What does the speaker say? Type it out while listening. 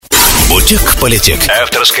Политик.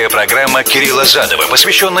 Авторская программа Кирилла Задова,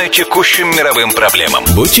 посвященная текущим мировым проблемам.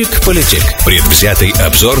 Политик. Предвзятый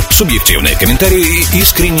обзор, субъективные комментарии и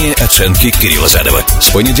искренние оценки Кирилла Задова.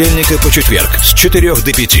 С понедельника по четверг с 4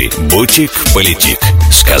 до 5. Политик.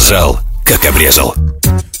 Сказал, как обрезал.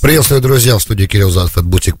 Приветствую, друзья, в студии Кирилл Задов,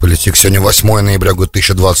 это Политик. Сегодня 8 ноября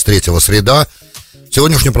 2023, среда.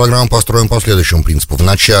 Сегодняшнюю программу построим по следующему принципу.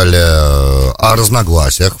 Вначале о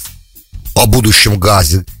разногласиях, о будущем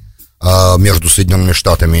Газе между Соединенными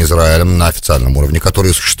Штатами и Израилем на официальном уровне,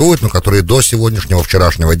 которые существуют, но которые до сегодняшнего,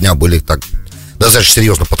 вчерашнего дня были так достаточно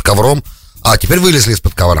серьезно под ковром, а теперь вылезли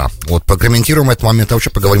из-под ковра. Вот прокомментируем этот момент, а вообще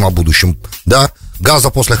поговорим о будущем. Да, Газа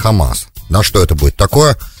после Хамаса. Да, что это будет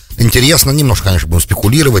такое? Интересно, немножко, конечно, будем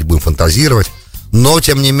спекулировать, будем фантазировать, но,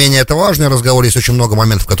 тем не менее, это важный разговор. Есть очень много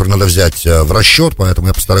моментов, которые надо взять в расчет, поэтому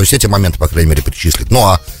я постараюсь эти моменты, по крайней мере, перечислить. Ну,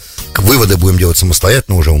 а выводы будем делать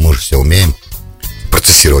самостоятельно уже, мы же все умеем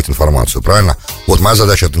процессировать информацию, правильно? Вот моя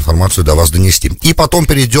задача эту информацию до вас донести. И потом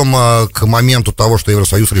перейдем к моменту того, что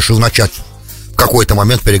Евросоюз решил начать в какой-то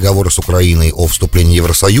момент переговоры с Украиной о вступлении в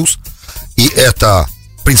Евросоюз. И это,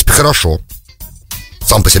 в принципе, хорошо.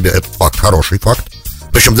 Сам по себе этот факт, хороший факт.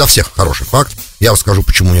 Причем для всех хороший факт. Я расскажу,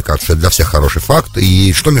 почему мне кажется, что это для всех хороший факт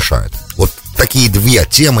и что мешает. Вот такие две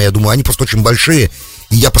темы, я думаю, они просто очень большие.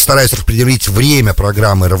 И я постараюсь распределить время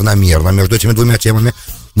программы равномерно между этими двумя темами.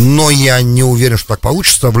 Но я не уверен, что так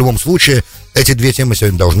получится. В любом случае, эти две темы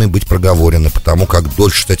сегодня должны быть проговорены, потому как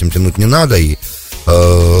дольше с этим тянуть не надо. И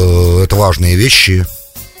это важные вещи,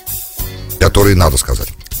 которые надо сказать.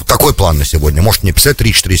 Такой план на сегодня. Можете мне писать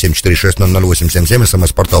 347-460-0877,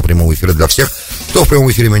 смс-портал прямого эфира для всех, кто в прямом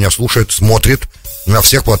эфире меня слушает, смотрит на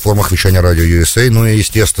всех платформах вещания радио USA. Ну и,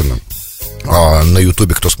 естественно, на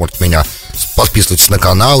Ютубе, кто смотрит меня, подписывайтесь на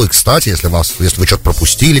канал. И, кстати, если вы что-то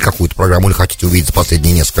пропустили, какую-то программу, или хотите увидеть за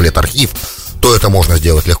последние несколько лет архив, то это можно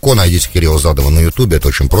сделать легко. Найдите Кирилла Задова на Ютубе, это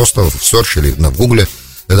очень просто, в Search или в Гугле.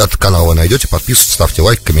 Этот канал вы найдете, подписывайтесь, ставьте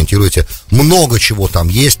лайк, комментируйте. Много чего там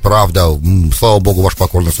есть, правда. Слава богу, ваш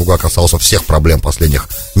покорный слуга касался всех проблем последних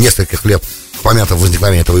нескольких лет с момента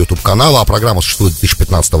возникновения этого YouTube-канала. А программа существует с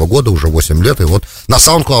 2015 года, уже 8 лет. И вот на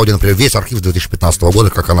SoundCloud, например, весь архив 2015 года,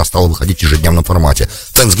 как она стала выходить в ежедневном формате.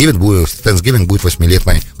 Thanksgiving будет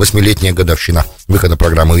 8-летняя годовщина выхода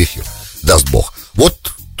программы в эфир. Даст Бог. Вот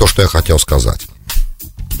то, что я хотел сказать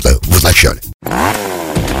в начале.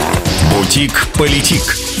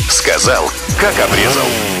 Политик. Сказал, как обрезал.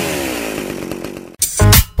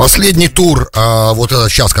 Последний тур, вот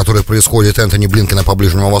этот час, который происходит Энтони Блинкена по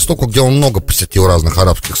Ближнему Востоку, где он много посетил разных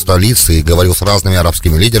арабских столиц и говорил с разными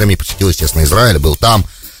арабскими лидерами, посетил, естественно, Израиль, был там.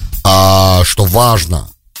 Что важно,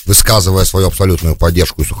 высказывая свою абсолютную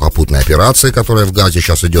поддержку сухопутной операции, которая в Газе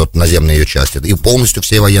сейчас идет, наземной ее части, и полностью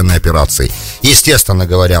всей военной операции. Естественно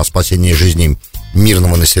говоря, о спасении жизней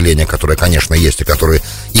мирного населения, которое, конечно, есть, и которые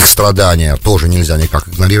их страдания тоже нельзя никак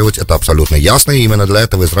игнорировать, это абсолютно ясно, и именно для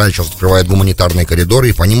этого Израиль сейчас открывает гуманитарные коридоры,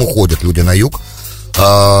 и по ним уходят люди на юг,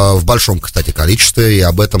 в большом, кстати, количестве, и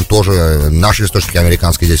об этом тоже наши источники,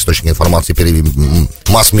 американские здесь источники информации,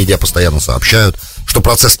 масс-медиа постоянно сообщают, что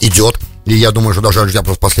процесс идет, и я думаю, что даже я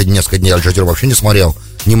просто последние несколько дней Аль-Джазиру вообще не смотрел,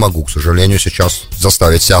 не могу, к сожалению, сейчас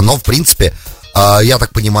заставить себя, но, в принципе, я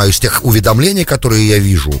так понимаю, из тех уведомлений, которые я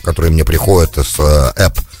вижу, которые мне приходят с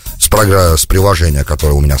с приложения,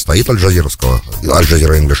 которое у меня стоит, Аль-Джазира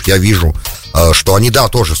English, я вижу, что они, да,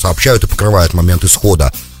 тоже сообщают и покрывают момент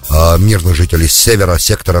исхода мирных жителей с севера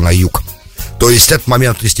сектора на юг. То есть этот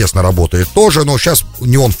момент, естественно, работает тоже, но сейчас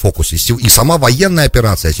не он в фокусе. И сама военная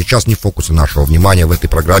операция сейчас не в фокусе нашего внимания в этой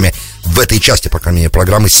программе, в этой части, по крайней мере,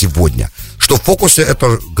 программы сегодня. Что в фокусе,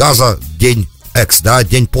 это Газа, день X, да,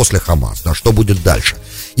 день после Хамас, да, что будет дальше.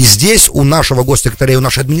 И здесь у нашего госсекретаря, у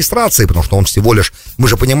нашей администрации, потому что он всего лишь, мы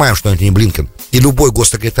же понимаем, что Энтони Блинкен и любой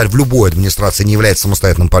госсекретарь в любой администрации не является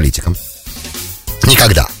самостоятельным политиком.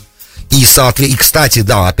 Никогда. И, кстати,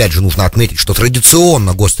 да, опять же нужно отметить, что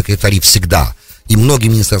традиционно госсекретари всегда, и многие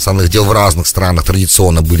министры иностранных дел в разных странах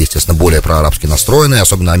традиционно были, естественно, более проарабски настроены,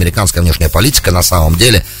 особенно американская внешняя политика на самом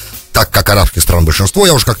деле, так как арабских стран большинство,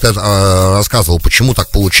 я уже как-то рассказывал, почему так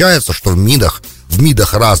получается, что в МИДах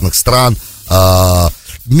разных стран,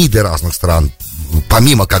 МИДы разных стран,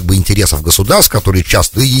 помимо как бы интересов государств, которые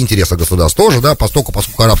часто, и интересов государств тоже, да, поскольку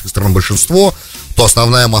арабских стран большинство, то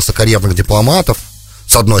основная масса карьерных дипломатов,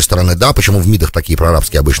 с одной стороны, да, почему в МИДах такие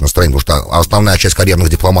проарабские обычно настроения, потому что основная часть карьерных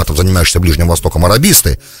дипломатов, занимающихся Ближним Востоком,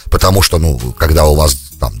 арабисты, потому что, когда у вас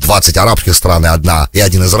там 20 арабских стран и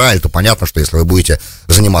один Израиль, то понятно, что если вы будете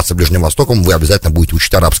заниматься Ближним Востоком, вы обязательно будете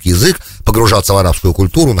учить арабский язык, погружаться в арабскую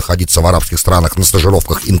культуру, находиться в арабских странах на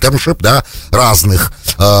стажировках, интерншип, да, разных,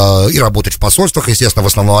 и работать в посольствах, естественно, в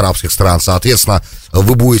основном арабских стран. Соответственно,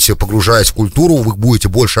 вы будете, погружаясь в культуру, вы будете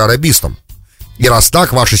больше арабистом. И раз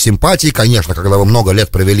так, ваши симпатии, конечно, когда вы много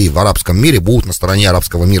лет провели в арабском мире, будут на стороне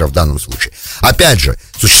арабского мира в данном случае. Опять же,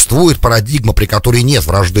 существует парадигма, при которой нет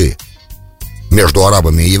вражды между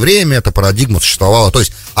арабами и евреями. Эта парадигма существовала, то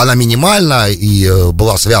есть она минимальна и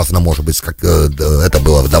была связана, может быть, как это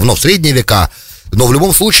было давно в средние века, но в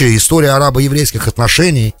любом случае история арабо-еврейских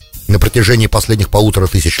отношений на протяжении последних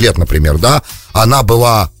 1500 лет, например, да, она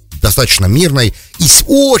была достаточно мирной и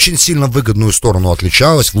очень сильно в выгодную сторону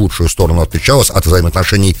отличалась, в лучшую сторону отличалась от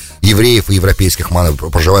взаимоотношений евреев и европейских,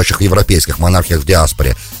 проживающих в европейских монархиях в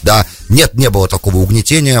диаспоре. Да, не было такого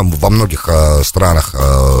угнетения во многих странах,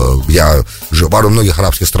 во многих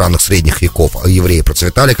арабских странах средних веков евреи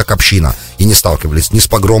процветали как община и не сталкивались ни с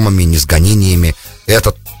погромами, ни с гонениями.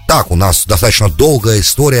 Это так, у нас достаточно долгая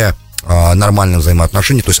история нормальных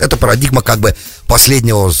взаимоотношений. То есть это парадигма как бы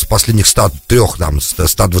последних 103, там,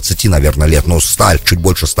 120, наверное, лет, ну, чуть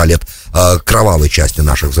больше 100 лет кровавой части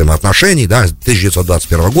наших взаимоотношений, да,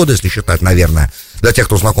 1921 года, если считать, наверное, для тех,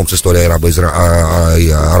 кто знаком с историей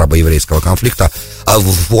арабо-еврейского конфликта,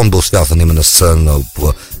 он был связан именно с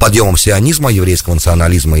подъемом сионизма, еврейского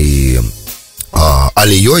национализма и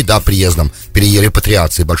алией, да, приездом,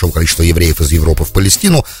 репатриацией большого количества евреев из Европы в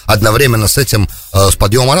Палестину, одновременно с этим с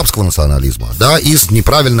подъемом арабского национализма, да, и с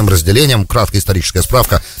неправильным разделением, краткая историческая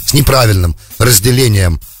справка, с неправильным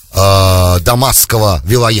разделением Дамасского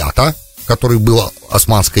вилаята, который был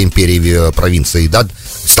Османской империей провинцией, да,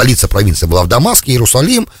 столица провинции была в Дамаске,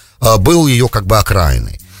 Иерусалим был ее как бы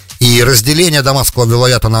окраиной. И разделение Дамасского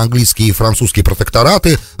вилаята на английские и французские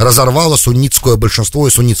протектораты разорвало суннитское большинство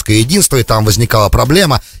и суннитское единство, и там возникала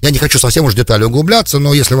проблема. Я не хочу совсем уж в детали углубляться,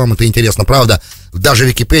 но если вам это интересно, правда, даже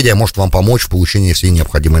Википедия может вам помочь в получении всей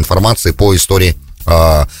необходимой информации по истории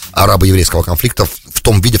арабо-еврейского конфликта в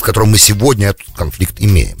том виде, в котором мы сегодня этот конфликт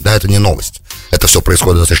имеем. Да, это не новость. Это все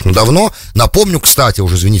происходит достаточно давно. Напомню, кстати,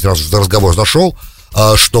 уже, извините, раз разговор зашел,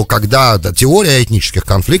 что когда теория этнических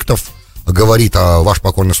конфликтов говорит, ваш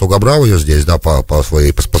покорный слуга брал ее здесь, да, по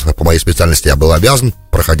моей специальности я был обязан,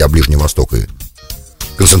 проходя Ближний Восток и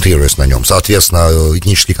концентрируясь на нем. Соответственно,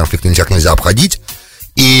 этнические конфликты никак нельзя обходить.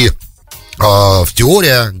 И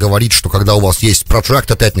теория говорит, что когда у вас есть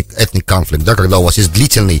protracted ethnic conflict, да, когда у вас есть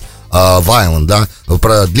длительный violent, да,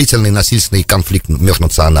 длительный насильственный конфликт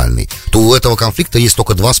межнациональный, то у этого конфликта есть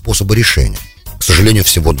только два способа решения. К сожалению,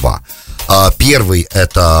 всего два. Первый —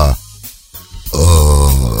 это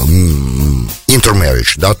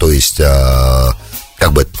intermarriage, да, то есть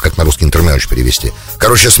как на русский intermarriage перевести.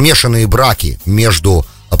 Короче, смешанные браки между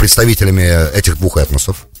представителями этих двух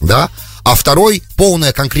этносов, да. А второй —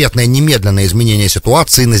 полное, конкретное, немедленное изменение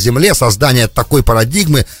ситуации на земле, создание такой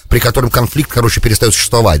парадигмы, при котором конфликт, перестает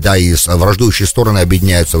существовать, да, и враждующие стороны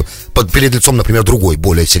объединяются перед лицом, например, другой,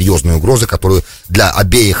 более серьезной угрозы, которую для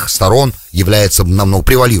обеих сторон является намного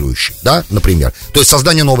превалирующей, да, например. То есть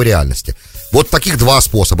создание новой реальности. Вот таких два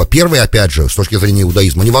способа. Первый, опять же, с точки зрения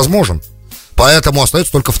иудаизма, невозможен, поэтому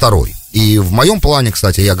остается только второй. И в моем плане,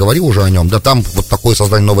 кстати, я говорил уже о нем, да, там вот такое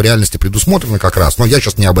создание новой реальности предусмотрено как раз, но я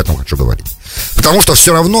сейчас не об этом хочу говорить. Потому что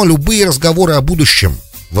все равно любые разговоры о будущем,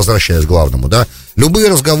 возвращаясь к главному, да, любые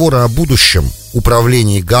разговоры о будущем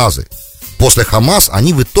управлении Газы после Хамас,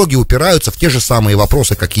 они в итоге упираются в те же самые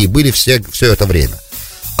вопросы, какие были все это время.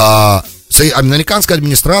 Американская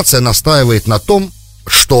администрация настаивает на том,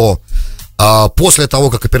 что после того,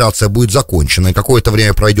 как операция будет закончена, и какое-то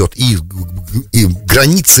время пройдет, и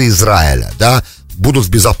границы Израиля, да, будут в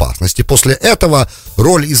безопасности. После этого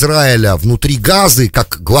роль Израиля внутри Газы,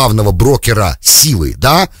 как главного брокера силы,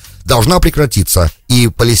 да, должна прекратиться. И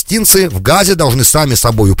палестинцы в Газе должны сами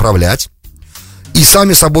собой управлять. И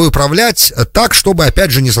сами собой управлять так, чтобы,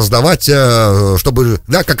 опять же, не создавать, чтобы,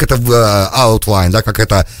 да, как это в outline, да, как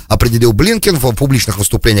это определил Блинкен в публичных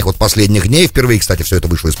выступлениях вот последних дней, впервые, кстати, все это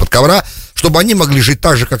вышло из-под ковра, чтобы они могли жить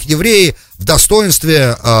так же, как евреи, в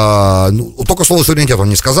достоинстве, только слово суверенитет он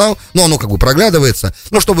не сказал, но оно как бы проглядывается,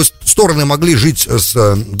 но чтобы стороны могли жить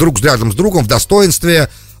рядом с другом в достоинстве,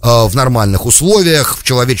 в нормальных условиях, в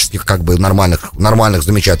человеческих, как бы, нормальных,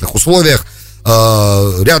 замечательных условиях,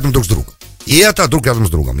 рядом друг с другом. И это друг рядом с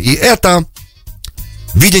другом. И это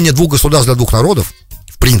видение двух государств для двух народов,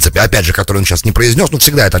 в принципе, опять же, который он сейчас не произнес, но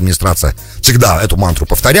всегда эта администрация, всегда эту мантру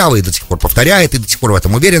повторяла и до сих пор повторяет, и до сих пор в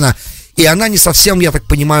этом уверена. И она не совсем, я так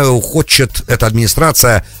понимаю, хочет, эта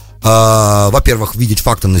администрация, во-первых, видеть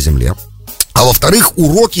факты на земле, а во-вторых,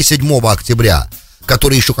 уроки 7 октября,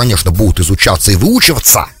 которые еще, конечно, будут изучаться и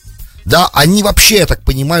выучиваться, да, они вообще, я так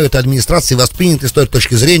понимаю, этой администрации восприняты с той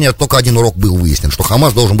точки зрения, только один урок был выяснен, что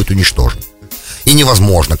Хамас должен быть уничтожен. И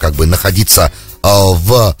невозможно как бы находиться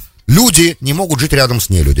Люди не могут жить рядом с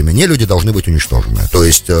нелюдями. Нелюди должны быть уничтожены. То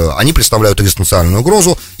есть они представляют экзистенциальную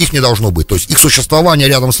угрозу, их не должно быть. То есть их существование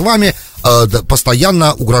рядом с вами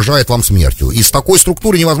постоянно угрожает вам смертью. И с такой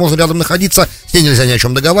структурой невозможно рядом находиться, с ней нельзя ни о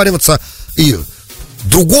чем договариваться. И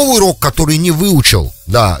другой урок, который не выучила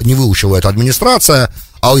эта администрация,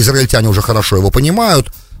 а израильтяне уже хорошо его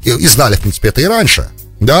понимают, и знали, в принципе, это и раньше,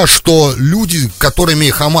 да, что люди, которыми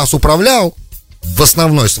Хамас управлял, в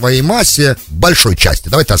основной своей массе, большой части,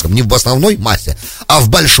 давайте так скажем, не в основной массе, а в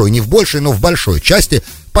большой, не в большей, но в большой части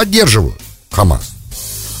поддерживают Хамас.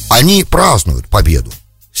 Они празднуют победу.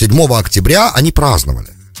 7 октября они праздновали.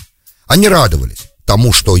 Они радовались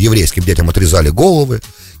тому, что еврейским детям отрезали головы,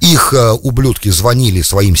 их ублюдки звонили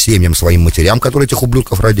своим семьям, своим матерям, которые этих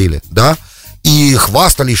ублюдков родили, да, и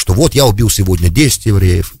хвастались, что вот я убил сегодня 10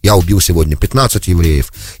 евреев, я убил сегодня 15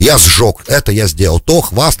 евреев, я сжег это, я сделал то,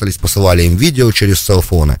 хвастались, посылали им видео через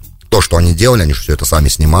селфоны. То, что они делали, они же все это сами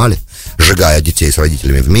снимали, сжигая детей с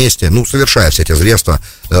родителями вместе, совершая все эти зверства,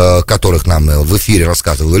 которых нам в эфире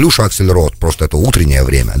рассказывал Илюша Аксельрод, просто это утреннее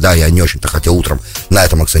время, да, я не очень-то хотел утром на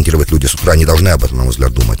этом акцентировать, люди с утра не должны об этом, на мой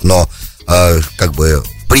взгляд, думать, но,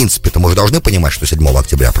 в принципе-то мы же должны понимать, что 7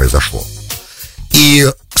 октября произошло.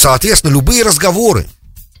 И, соответственно, любые разговоры,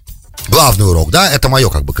 главный урок, да, это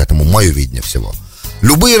мое, мое видение всего.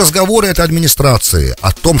 Любые разговоры этой администрации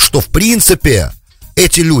о том, что, в принципе,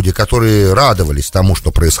 эти люди, которые радовались тому,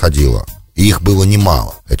 что происходило, и их было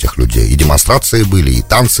немало, этих людей, и демонстрации были, и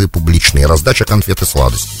танцы публичные, и раздача конфет и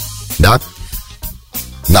сладостей, да,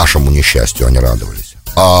 нашему несчастью они радовались.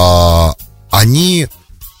 Они,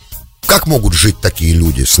 как могут жить такие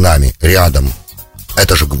люди с нами рядом?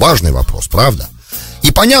 Это же важный вопрос, правда? И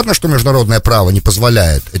понятно, что международное право не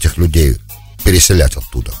позволяет этих людей переселять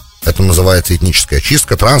оттуда. Это называется этническая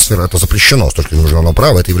чистка, трансфер, это запрещено с точки зрения международного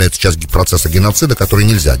права, это является частью процесса геноцида, который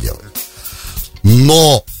нельзя делать.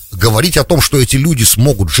 Но говорить о том, что эти люди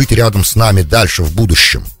смогут жить рядом с нами дальше в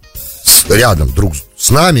будущем, рядом друг с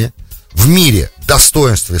нами, в мире,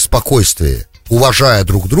 достоинстве, спокойствии, уважая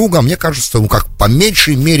друг друга, мне кажется, по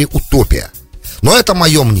меньшей мере утопия. Но это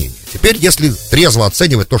мое мнение. Теперь, если трезво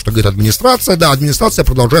оценивать то, что говорит администрация, да, администрация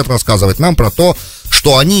продолжает рассказывать нам про то,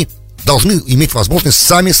 что они должны иметь возможность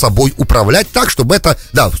сами собой управлять так, чтобы это,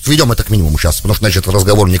 да, сведем это к минимуму сейчас, потому что, значит,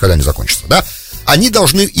 разговор никогда не закончится, да. Они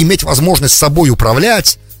должны иметь возможность собой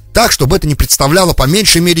управлять так, чтобы это не представляло, по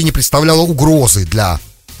меньшей мере, не представляло угрозы для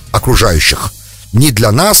окружающих. Не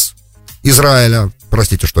для нас, Израиля,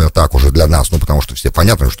 простите, что я так уже для нас, потому что все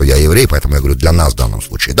понятно, что я еврей, поэтому я говорю для нас в данном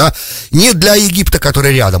случае, да, не для Египта,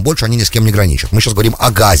 который рядом, больше они ни с кем не граничат. Мы сейчас говорим о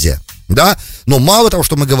Газе, да, но мало того,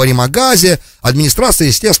 что мы говорим о Газе, администрация,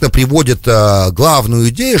 естественно, приводит главную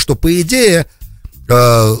идею, что, по идее,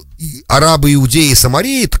 арабы, иудеи,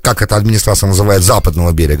 Самарии, как эта администрация называет,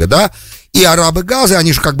 западного берега, да, и арабы Газы,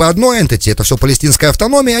 они же одно entity, это все палестинская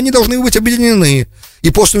автономия, они должны быть объединены. И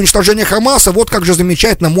после уничтожения Хамаса, вот как же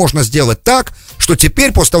замечательно можно сделать так, что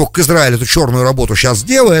теперь, после того, как Израиль эту черную работу сейчас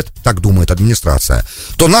сделает, так думает администрация,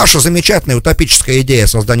 то наша замечательная утопическая идея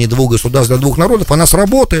создания 2 государств для 2 народов, она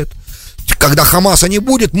сработает. Когда Хамаса не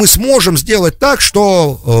будет, мы сможем сделать так,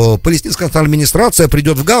 что палестинская администрация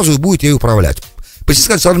придет в Газу и будет ей управлять.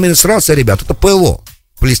 Палестинская администрация, ребят, это ПЛО.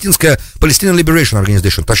 Palestinian Liberation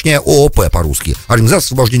Organization, точнее ООП по-русски. Организация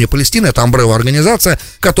освобождения Палестины, это амбрелла организация,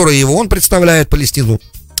 которая его, он представляет палестинцев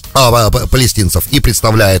и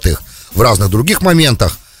представляет их в разных других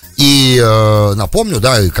моментах. И напомню,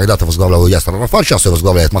 да, когда-то возглавлял Ясер Арафат, сейчас его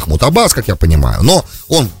возглавляет Махмуд Аббас, как я понимаю. Но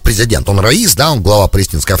он президент, он раис, да, он глава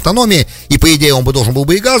палестинской автономии, и по идее он должен был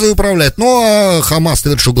бы и Газой управлять, но Хамас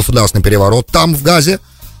совершил государственный переворот там, в Газе,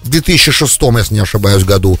 в 2006, если не ошибаюсь,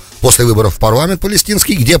 году, после выборов в парламент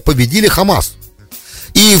палестинский, где победили Хамас.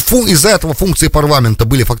 И из-за этого функции парламента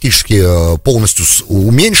были фактически полностью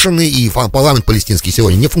уменьшены, и парламент палестинский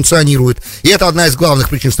сегодня не функционирует. И это одна из главных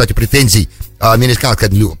причин, кстати, претензий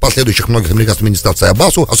последующих многих американских администраций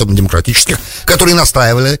Аббасу, особенно демократических, которые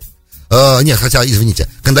настаивали,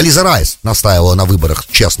 Кондолиза Райс настаивала на выборах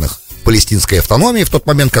честных палестинской автономии в тот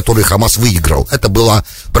момент, который Хамас выиграл. Это было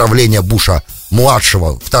правление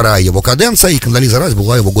Буша-младшего, вторая его каденция, и Кондолиза Райс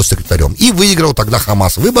была его госсекретарем. И выиграл тогда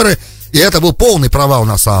Хамас выборы, и это был полный провал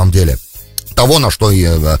на самом деле того, на что,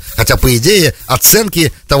 хотя по идее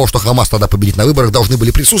оценки того, что Хамас тогда победит на выборах, должны были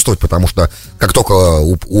присутствовать, потому что как только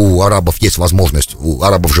у арабов есть возможность, у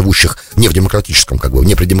арабов, живущих не в демократическом,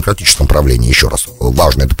 не при демократическом правлении, еще раз,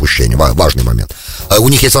 важное допущение, важный момент, у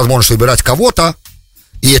них есть возможность выбирать кого-то,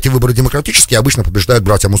 И эти выборы демократические, обычно побеждают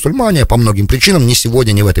братья-мусульмане по многим причинам. Не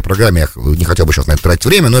сегодня, не в этой программе, я не хотел бы сейчас на это тратить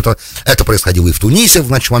время, но это происходило и в Тунисе в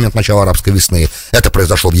момент начала арабской весны, это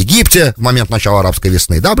произошло в Египте в момент начала арабской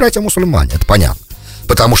весны. Да, братья-мусульмане, это понятно.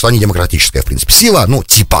 Потому что они демократическая, в принципе, сила,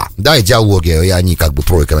 идеология, и они как бы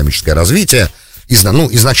проэкономическое развитие.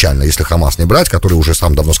 Изначально, если Хамас не брать, который уже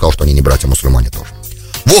сам давно сказал, что они не братья-мусульмане тоже.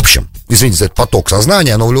 В общем, извините за этот поток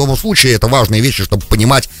сознания, но в любом случае это важные вещи, чтобы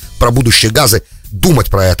понимать про будущее Газы, думать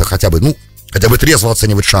про это хотя бы трезво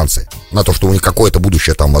оценивать шансы на то, что у них какое-то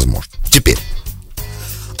будущее там возможно. Теперь,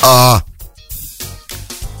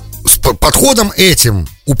 с подходом этим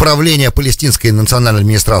управления палестинской национальной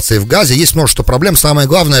администрацией в Газе есть множество проблем. Самое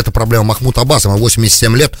главное, это проблема Махмуда Аббаса. Ему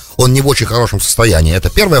 87 лет, он не в очень хорошем состоянии. Это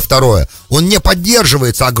первое. Второе, он не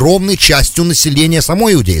поддерживается огромной частью населения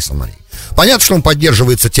самой Иудеи и Самарии. Понятно, что он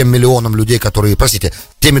поддерживается тем миллионом людей,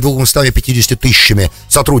 теми 250 тысячами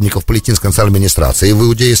сотрудников палестинской национальной администрации в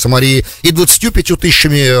Иудее и Самарии и 25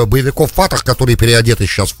 тысячами боевиков Фатах, которые переодеты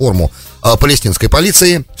сейчас в форму палестинской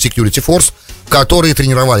полиции, Security Force, которые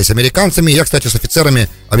тренировались американцами. Я, кстати, с офицерами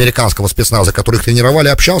американского спецназа, которых тренировали,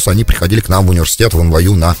 общался, они приходили к нам в университет, в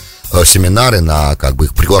НВЮ на семинары, на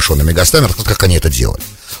их приглашенными гостями, как они это делали.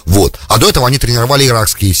 Вот. А до этого они тренировали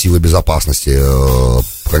иракские силы безопасности,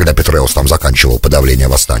 когда Петреус там заканчивал подавление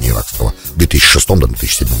восстания иракского в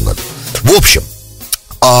 2006-2007 году. В общем,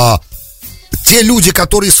 те люди,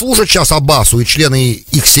 которые служат сейчас Аббасу и члены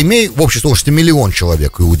их семей, в общей сложности 1 миллион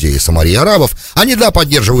человек, иудеи, Самарии, арабов, они,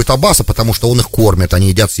 поддерживают Аббаса, потому что он их кормит, они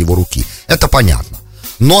едят с его руки. Это понятно.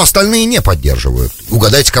 Но остальные не поддерживают.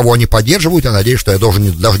 Угадайте, кого они поддерживают, я надеюсь, что я даже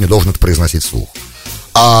не должен это произносить вслух.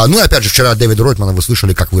 И опять же, вчера от Дэвида Ройтмана вы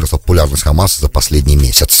слышали, как выросла популярность Хамаса за последний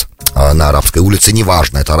месяц на арабской улице.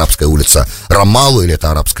 Неважно, это арабская улица Рамаллы, или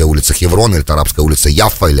это арабская улица Хеврона, или это арабская улица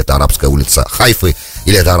Яффа, или это арабская улица Хайфы,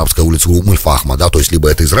 или это арабская улица Ум-эль-Фахма, да, то есть либо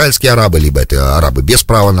это израильские арабы, либо это арабы без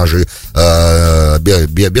права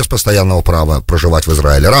без постоянного права проживать в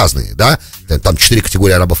Израиле, разные, да, там 4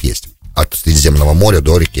 категории арабов есть, от Средиземного моря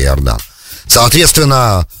до реки Иордан.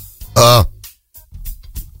 Соответственно,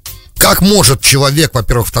 как может человек,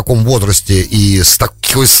 во-первых, в таком возрасте и с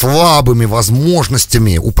такой слабыми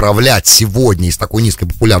возможностями управлять сегодня и с такой низкой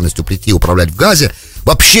популярностью прийти управлять в Газе,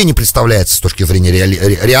 вообще не представляется с точки зрения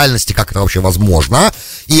реальности, как это вообще возможно.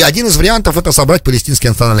 И один из вариантов — это собрать Палестинский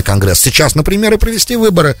национальный конгресс сейчас, например, и провести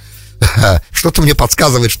выборы. Что-то мне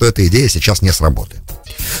подсказывает, что эта идея сейчас не сработает.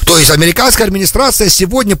 То есть американская администрация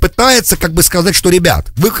сегодня пытается сказать, что, ребят,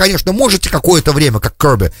 вы, конечно, можете какое-то время, как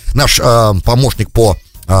Кирби, наш помощник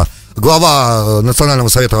глава Национального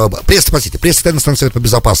совета, пресс-секретарь Национального совета по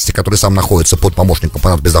безопасности, который сам находится под помощником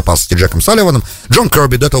по безопасности Джеком Салливаном, Джон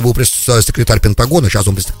Кирби, до этого был пресс-секретарь Пентагона, сейчас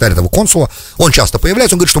он пресс-секретарь этого консула, он часто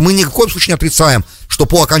появляется, он говорит, что мы ни в коем случае не отрицаем, что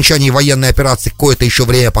по окончании военной операции какое-то еще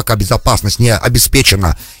время, пока безопасность не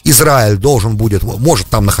обеспечена, Израиль может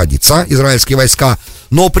там находиться, израильские войска,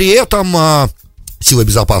 но при этом силы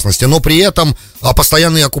безопасности, но при этом о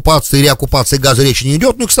постоянной оккупации и реоккупации Газа речи не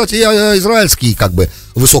идет. Кстати, израильские,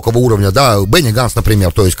 высокого уровня, да, Бенни Ганс,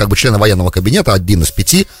 например, то есть, член военного кабинета, один из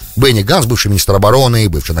 5, Бенни Ганс, бывший министр обороны,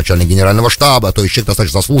 бывший начальник генерального штаба, то есть, человек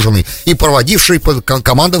достаточно заслуженный и проводивший,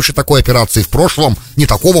 командовавший такой операцией в прошлом, не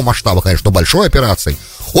такого масштаба, конечно, но большой операцией.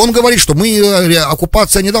 Он говорит, что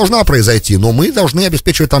оккупация не должна произойти, но мы должны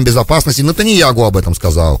обеспечивать там безопасность, и Нетаньяху об этом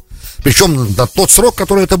сказал. Причем на тот срок,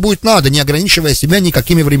 который это будет надо, не ограничивая себя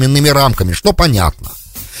никакими временными рамками, что понятно.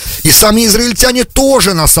 И сами израильтяне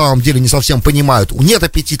тоже на самом деле не совсем понимают, нет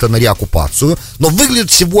аппетита на реоккупацию, но выглядит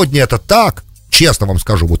сегодня это так, честно вам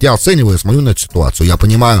скажу, я оцениваю, смотрю на эту ситуацию, я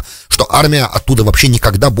понимаю, что армия оттуда вообще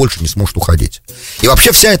никогда больше не сможет уходить. И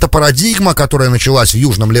вообще вся эта парадигма, которая началась в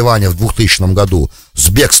Южном Ливане в 2000 году с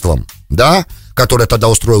бегством, да, которое тогда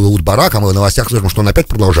устроил Эхуд Барак, а мы в новостях слышим, что он опять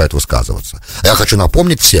продолжает высказываться. Я хочу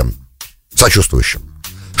напомнить всем сочувствующим,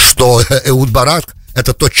 что Эхуд Барак —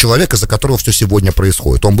 это тот человек, из-за которого все сегодня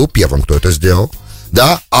происходит. Он был первым, кто это сделал,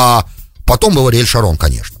 да, а потом был Ариэль Шарон,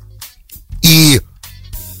 конечно. И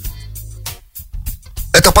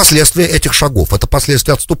это последствия этих шагов, это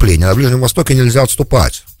последствия отступления. На Ближнем Востоке нельзя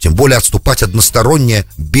отступать, тем более отступать односторонне,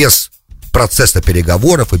 без процесса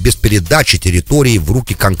переговоров и без передачи территории в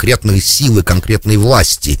руки конкретной силы, конкретной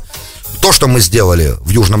власти. То, что мы сделали в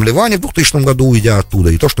Южном Ливане в 2000 году, уйдя оттуда,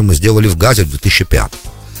 и то, что мы сделали в Газе в 2005.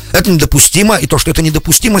 Это недопустимо, и то, что это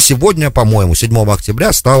недопустимо, сегодня, по-моему, 7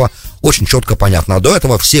 октября стало очень четко понятно. А до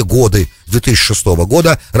этого все годы 2006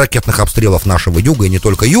 года ракетных обстрелов нашего юга, и не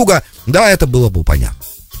только юга, да, это было бы понятно.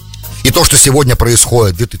 И то, что сегодня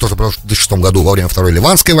происходит, и то, что произошло в 2006 году во время Второй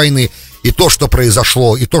Ливанской войны, и то, что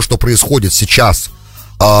произошло, и то, что происходит сейчас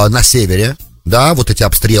на севере, да, вот эти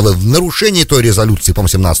обстрелы в нарушении той резолюции,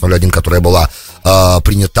 по-моему, 1701, которая была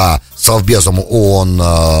принята Совбезом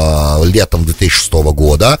ООН летом 2006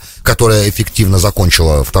 года, которая эффективно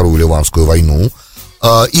закончила Вторую Ливанскую войну,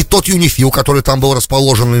 и тот ЮНИФИЛ, который там был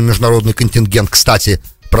расположен, международный контингент, кстати,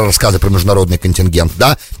 про рассказы про международный контингент,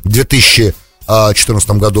 да, в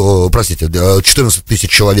 2014 году, 14 тысяч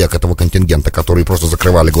человек этого контингента, которые просто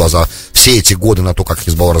закрывали глаза все эти годы на то, как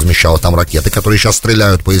Хизбалла размещала там ракеты, которые сейчас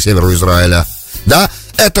стреляют по северу Израиля, да,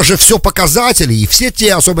 это же все показатели, и все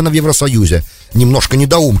те, особенно в Евросоюзе, немножко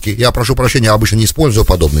недоумки, я прошу прощения, я обычно не использую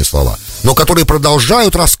подобные слова, но которые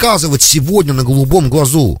продолжают рассказывать сегодня на голубом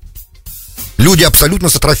глазу. Люди абсолютно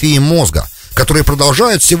с атрофией мозга, которые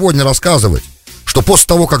продолжают сегодня рассказывать, что после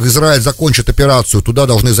того, как Израиль закончит операцию, туда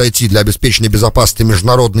должны зайти для обеспечения безопасности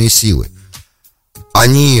международные силы.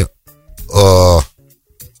 Они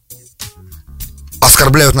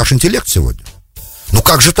оскорбляют наш интеллект сегодня. Ну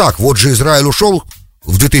как же так? Вот же Израиль ушел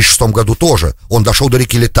в 2006 году тоже. Он дошел до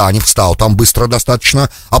реки Литани, встал там быстро достаточно,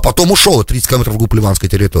 а потом ушел 30 километров вглубь ливанской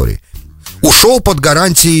территории. Ушел под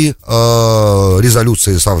гарантией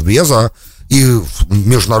резолюции Совбеза и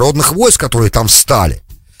международных войск, которые там встали.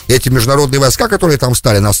 Эти международные войска, которые там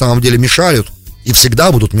стали, на самом деле мешают и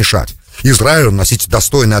всегда будут мешать Израилю наносить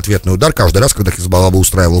достойный ответный удар каждый раз, когда Хизбалла бы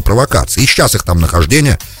устраивал провокации. И сейчас их там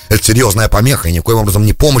нахождение — это серьезная помеха, и никоим образом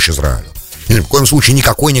не помощь Израилю. И ни в коем случае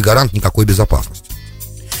никакой не гарант никакой безопасности.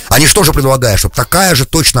 Они что же предлагают? Чтобы такая же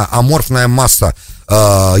точно аморфная масса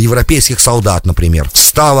европейских солдат, например,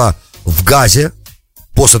 встала в Газе,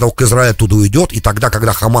 после того, как Израиль оттуда уйдет, и тогда,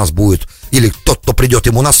 когда Хамас будет, или тот, кто придет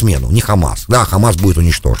ему на смену, не Хамас, да, Хамас будет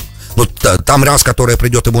уничтожен, но там раз, которая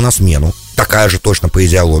придет ему на смену, такая же точно по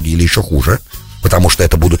идеологии, или еще хуже, потому что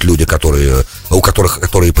это будут люди, которые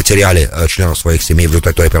потеряли членов своих семей в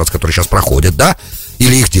результате той операции, которая сейчас проходит, да,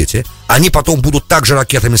 или их дети, они потом будут также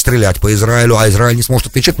ракетами стрелять по Израилю, а Израиль не сможет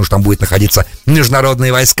отвечать, потому что там будет находиться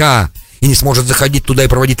международные войска, и не сможет заходить туда и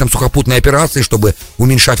проводить там сухопутные операции, чтобы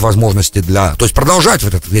уменьшать возможности для... То есть продолжать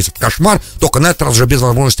весь этот кошмар, только на этот раз уже без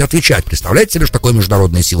возможности отвечать. Представляете себе, что такое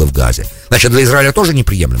международные силы в Газе? Значит, для Израиля тоже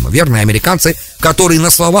неприемлемо. Верно, американцы, которые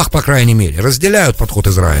на словах, по крайней мере, разделяют подход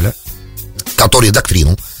Израиля,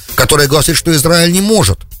 доктрину, которая гласит, что Израиль не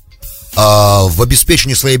может в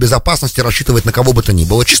обеспечении своей безопасности рассчитывать на кого бы то ни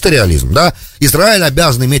было. Чисто реализм, да? Израиль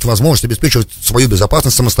обязан иметь возможность обеспечивать свою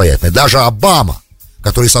безопасность самостоятельно. Даже Обама,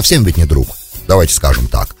 который совсем ведь не друг, давайте скажем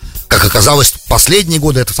так. Как оказалось, последние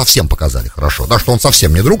годы это совсем показали хорошо, да, что он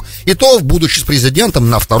совсем не друг. И то, будучи с президентом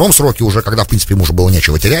на втором сроке уже, когда, в принципе, ему уже было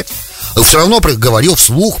нечего терять, все равно говорил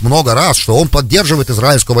вслух много раз, что он поддерживает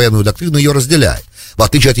израильскую военную доктрину и ее разделяет. В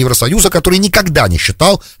отличие от Евросоюза, который никогда не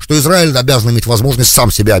считал, что Израиль обязан иметь возможность сам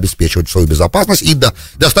себя обеспечивать свою безопасность и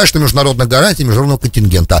достаточно международных гарантий, международного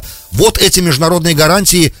контингента. Вот эти международные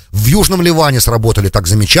гарантии в Южном Ливане сработали так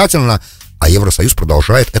замечательно, а Евросоюз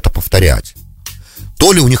продолжает это повторять.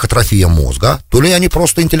 То ли у них атрофия мозга, то ли они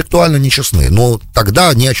просто интеллектуально нечестны. Но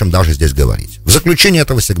тогда не о чем даже здесь говорить. В заключение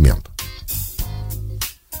этого сегмента.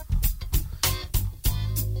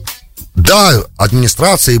 Да,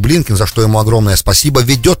 администрация и Блинкен, за что ему огромное спасибо,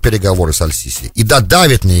 ведет переговоры с Аль-Сиси. И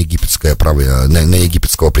давит на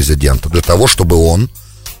египетского президента для того, чтобы он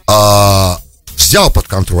взял под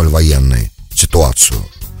контроль военную ситуацию.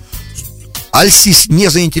 Аль-Сиси не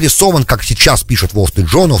заинтересован, как сейчас пишет Wall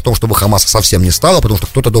Street Journal, в том, чтобы Хамаса совсем не стало, потому что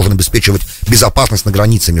кто-то должен обеспечивать безопасность на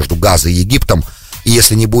границе между Газой и Египтом. И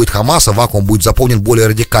если не будет Хамаса, вакуум будет заполнен более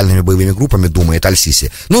радикальными боевыми группами, думает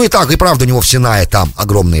Аль-Сиси. Ну и так, и правда, у него в Синае там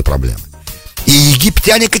огромные проблемы. И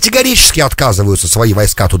египтяне категорически отказываются свои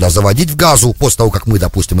войска туда заводить, в Газу, после того, как мы,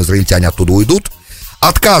 допустим, израильтяне оттуда уйдут,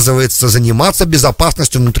 отказывается заниматься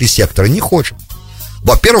безопасностью внутри сектора, не хочет.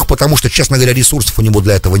 Во-первых, потому что, честно говоря, ресурсов у него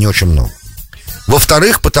для этого не очень много.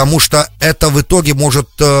 Во-вторых, потому что это в итоге может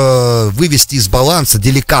вывести из баланса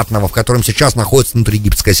деликатного, в котором сейчас находится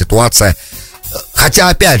внутриегипетская ситуация. Хотя,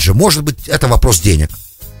 опять же, может быть, это вопрос денег.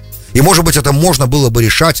 И, может быть, это можно было бы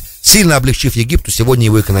решать, сильно облегчив Египту сегодня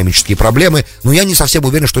его экономические проблемы. Но я не совсем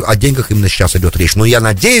уверен, что о деньгах именно сейчас идет речь. Но я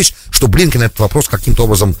надеюсь, что Блинкен этот вопрос каким-то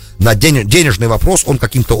образом, на денежный вопрос, он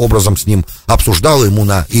каким-то образом с ним обсуждал, ему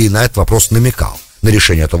и на этот вопрос намекал, на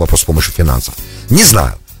решение этого вопроса с помощью финансов. Не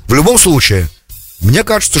знаю. В любом случае, мне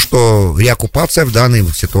кажется, что реоккупация в данной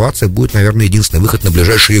ситуации будет, наверное, единственный выход на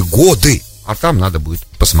ближайшие годы. А там надо будет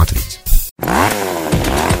посмотреть.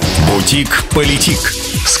 Бутик-политик.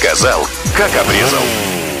 Сказал, как обрезал.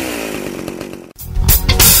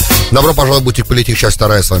 Добро пожаловать в Бутик-политик, часть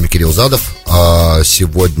 2, с вами Кирилл Задов.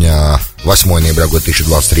 Сегодня 8 ноября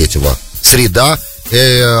 2023, среда.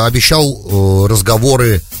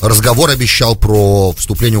 Разговор обещал про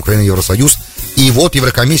вступление Украины в Евросоюз И вот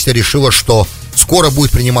Еврокомиссия решила, что скоро будет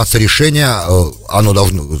приниматься решение,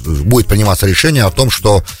 будет приниматься решение о том,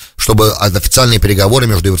 чтобы официальные переговоры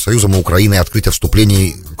между Евросоюзом и Украиной открыть о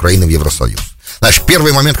вступлении Украины в Евросоюз. Значит,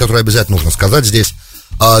 первый момент, который обязательно нужно сказать здесь,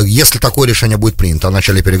 если такое решение будет принято о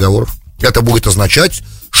начале переговоров, это будет означать,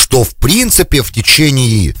 что в принципе в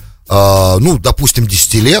течение, допустим,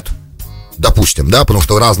 10 лет, допустим, да, потому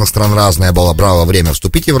что у разных стран разное брало время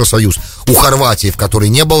вступить в Евросоюз. У Хорватии, в которой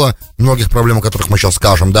не было многих проблем, о которых мы сейчас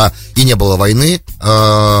скажем, да, и не было войны,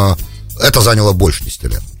 это заняло больше 10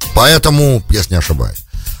 лет. Поэтому, если не ошибаюсь.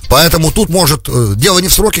 Поэтому тут может, дело не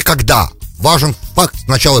в сроке, когда. Важен факт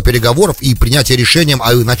начала переговоров и принятия решения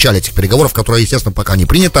о начале этих переговоров, которое, естественно, пока не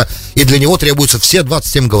принято, и для него требуется все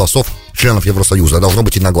 27 голосов членов Евросоюза. Должно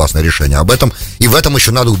быть единогласное решение об этом, и в этом еще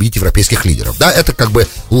надо убедить европейских лидеров. Да, это как бы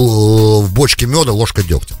в бочке меда ложка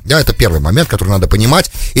дегтя. Да, это первый момент, который надо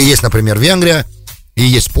понимать. И есть, например, Венгрия, и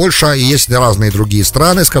есть Польша, и есть разные другие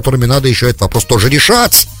страны, с которыми надо еще этот вопрос тоже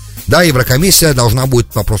решать. Да, Еврокомиссия должна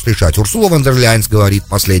будет вопрос решать. Урсула фон дер Ляйен говорит в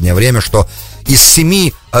последнее время, что из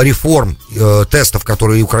 7 реформ, тестов,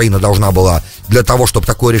 которые Украина должна была для того, чтобы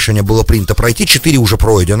такое решение было принято пройти, 4 уже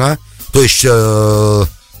пройдено. То есть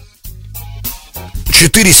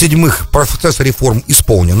 4/7 процесса реформ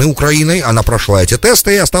исполнены Украиной, она прошла эти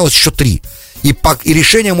тесты, и осталось еще 3. И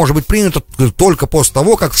решение может быть принято только после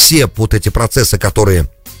того, как все вот эти процессы, которые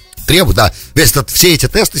требуют, да, все эти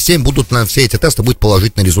тесты, все эти тесты будет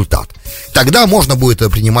положительный результат. Тогда можно будет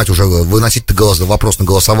принимать уже, выносить вопрос на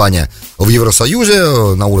голосование в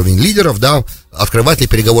Евросоюзе на уровень лидеров, да, открывать ли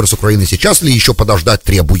переговоры с Украиной сейчас или еще подождать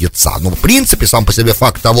требуется. Но в принципе сам по себе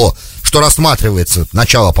факт того, что рассматривается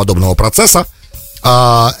начало подобного процесса,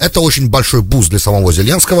 это очень большой буст для самого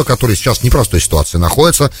Зеленского, который сейчас в непростой ситуации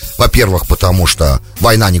находится. Во-первых, потому что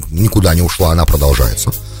война никуда не ушла, она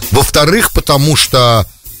продолжается. Во-вторых, потому что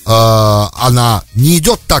она не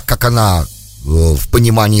идет так, как она в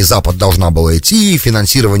понимании Запад должна была идти,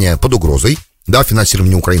 финансирование под угрозой, да,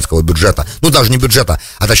 финансирование украинского бюджета, даже не бюджета,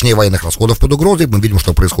 а точнее военных расходов под угрозой. Мы видим,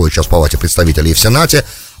 что происходит сейчас в Палате представителей и в Сенате,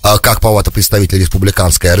 как Палата представителей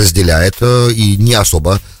республиканская разделяет и не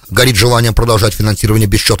особо горит желанием продолжать финансирование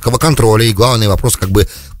без четкого контроля, и главный вопрос как бы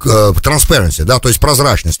transparency, да, то есть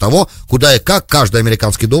прозрачность того, куда и как каждый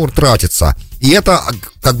американский доллар тратится. И это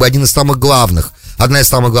как бы одна из самых главных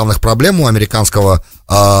проблем у американского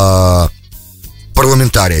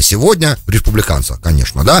парламентария сегодня, республиканца,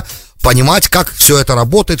 конечно, да, понимать, как все это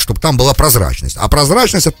работает, чтобы там была прозрачность. А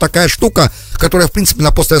прозрачность — это такая штука, которая, в принципе,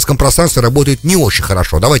 на постсоветском пространстве работает не очень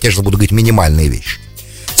хорошо. Давайте я сейчас буду говорить минимальные вещи.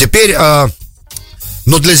 Теперь,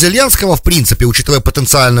 но для Зеленского, в принципе, учитывая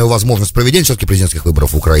потенциальную возможность проведения все-таки президентских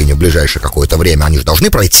выборов в Украине в ближайшее какое-то время, они же должны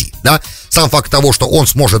пройти, да, сам факт того, что он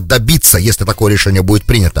сможет добиться, если такое решение будет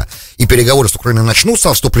принято, и переговоры с Украиной начнутся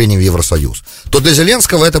о вступлении в Евросоюз, то для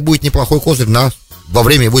Зеленского это будет неплохой козырь во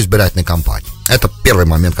время его избирательной кампании. Это первый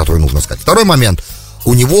момент, который нужно сказать. Второй момент.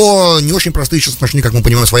 У него не очень простые сейчас отношения, как мы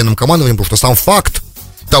понимаем, с военным командованием, потому что сам факт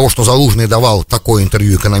того, что Залужный давал такое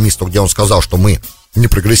интервью экономисту, где он сказал, что мы не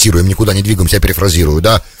прогрессируем, никуда не двигаемся, я перефразирую,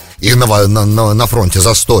 да, и на фронте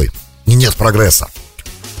застой, и нет прогресса.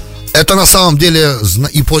 Это на самом деле,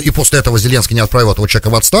 и после этого Зеленский не отправил этого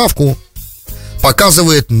человека в отставку,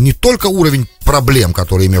 показывает не только уровень проблем,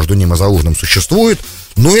 которые между ним и Залужным существуют,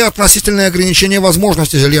 но и относительное ограничение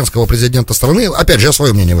возможностей Зеленского, президента страны. Опять же, я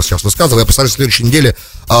свое мнение сейчас высказываю. Я постараюсь в следующей неделе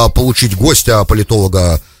получить гостя,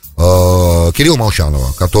 политолога Кирилла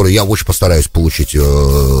Молчанова, который я очень постараюсь получить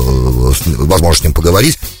возможность с ним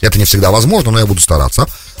поговорить. Это не всегда возможно, но я буду стараться.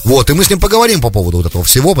 Вот, и мы с ним поговорим по поводу вот этого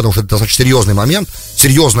всего, потому что это достаточно серьезный момент,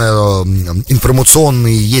 серьезный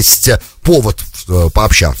информационный есть повод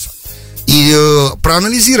пообщаться. И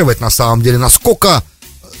проанализировать, на самом деле, насколько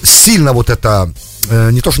сильно вот это,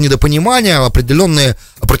 не то что недопонимание, а определенные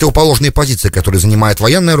противоположные позиции, которые занимает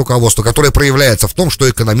военное руководство, которое проявляется в том, что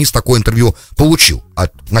экономист такое интервью получил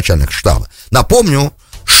от начальника штаба. Напомню,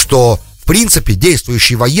 что, в принципе,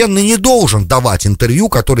 действующий военный не должен давать интервью,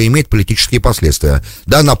 которое имеет политические последствия.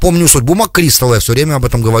 Да, напомню судьбу МакКристалла, я все время об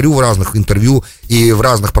этом говорю в разных интервью и в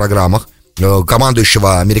разных программах,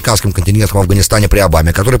 командующего американским контингентом в Афганистане при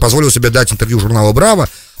Обаме, который позволил себе дать интервью журналу «Браво»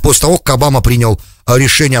 после того, как Обама принял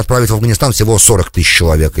решение отправить в Афганистан всего 40 тысяч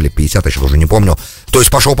человек или 50, я сейчас уже не помню. То есть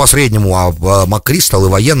пошел по среднему, а МакКристалл и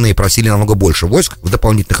военные просили намного больше войск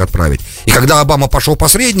дополнительных отправить. И когда Обама пошел по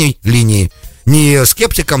средней линии, ни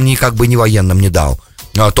скептикам, ни как бы ни военным не дал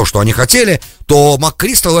то, что они хотели, то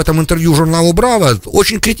МакКристалл в этом интервью журналу «Браво»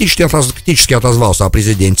 очень критически отозвался о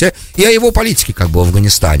президенте и о его политике как бы в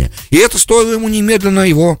Афганистане. И это стоило ему немедленно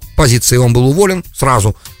его позиции. Он был уволен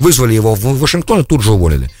сразу, вызвали его в Вашингтон и тут же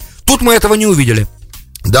уволили. Тут мы этого не увидели.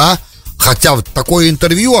 Да, Хотя вот такое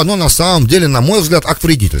интервью, оно на самом деле, на мой взгляд, акт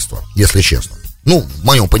вредительства, если честно. Ну, в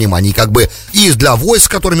моем понимании, как бы и для войск,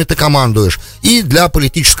 которыми ты командуешь, и для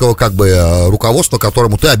политического, как бы, руководства,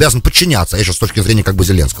 которому ты обязан подчиняться. Я сейчас с точки зрения, как бы,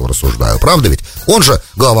 Зеленского рассуждаю, правда ведь? Он же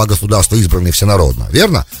глава государства, избранный всенародно,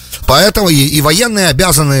 верно? Поэтому и военные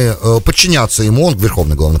обязаны подчиняться ему, он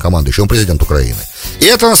верховный главнокомандующий, он президент Украины. И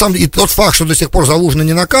это, на самом деле, и тот факт, что до сих пор Залужный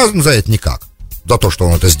не наказан за это никак, за то, что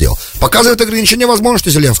он это сделал, показывает ограничение возможностей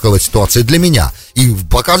Зеленского в этой ситуации для меня. И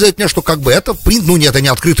показывает мне, что, как бы, это, ну, нет, это не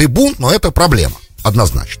открытый бунт, но это проблема,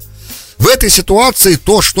 однозначно. В этой ситуации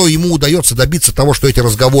то, что ему удается добиться того, что эти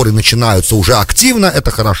разговоры начинаются уже активно, это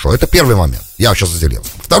хорошо. Это первый момент. Я сейчас за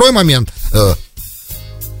Зеленского. Второй момент.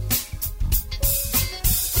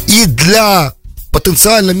 И для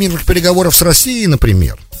потенциально мирных переговоров с Россией,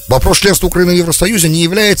 например, вопрос членства Украины в Евросоюзе не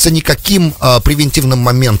является никаким превентивным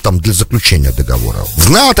моментом для заключения договора. В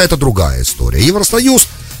НАТО это другая история. Евросоюз,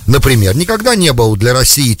 например, никогда не был для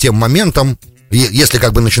России тем моментом, если,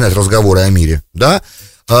 как бы, начинать разговоры о мире, да,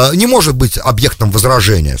 не может быть объектом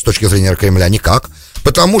возражения с точки зрения Кремля никак,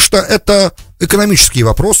 потому что это экономические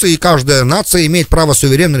вопросы, и каждая нация имеет право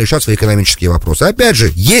суверенно решать свои экономические вопросы. Опять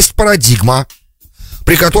же, есть парадигма,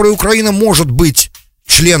 при которой Украина может быть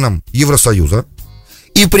членом Евросоюза,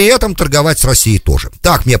 и при этом торговать с Россией тоже.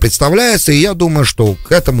 Так мне представляется, и я думаю, что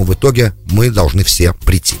к этому в итоге мы должны все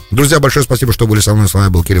прийти. Друзья, большое спасибо, что были со мной. С вами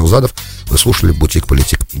был Кирилл Задов. Вы слушали «Бутик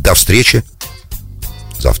Политик». До встречи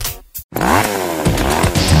завтра.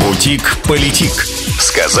 «Бутик Политик».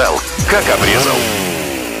 Сказал, как обрезал.